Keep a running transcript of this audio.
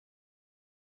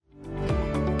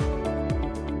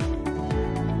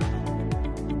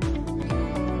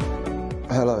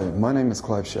Hello, my name is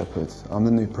Clive Shepherd. I'm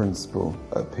the new principal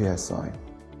at PSI.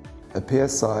 At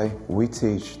PSI, we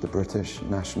teach the British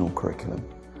National Curriculum.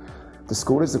 The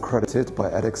school is accredited by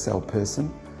Edexcel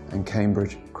Pearson and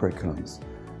Cambridge curriculums,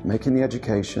 making the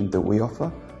education that we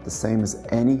offer the same as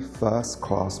any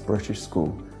first-class British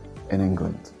school in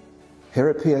England. Here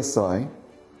at PSI,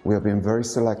 we are being very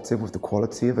selective with the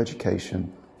quality of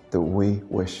education that we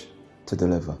wish to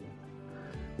deliver.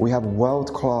 We have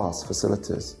world-class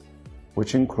facilities,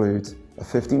 which include a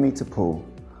 50-metre pool,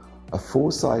 a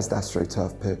full-sized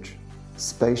AstroTurf pitch,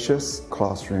 spacious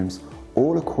classrooms,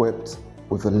 all equipped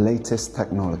with the latest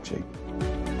technology.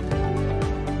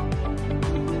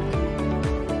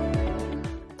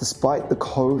 Despite the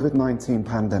COVID-19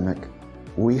 pandemic,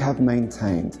 we have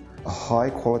maintained a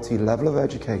high-quality level of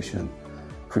education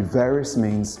through various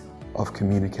means of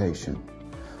communication.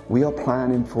 We are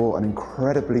planning for an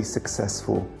incredibly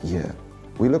successful year.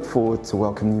 We look forward to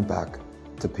welcoming you back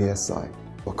to PSI,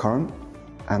 our current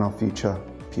and our future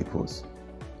pupils.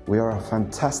 We are a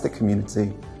fantastic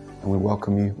community and we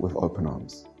welcome you with open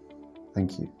arms.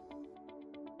 Thank you.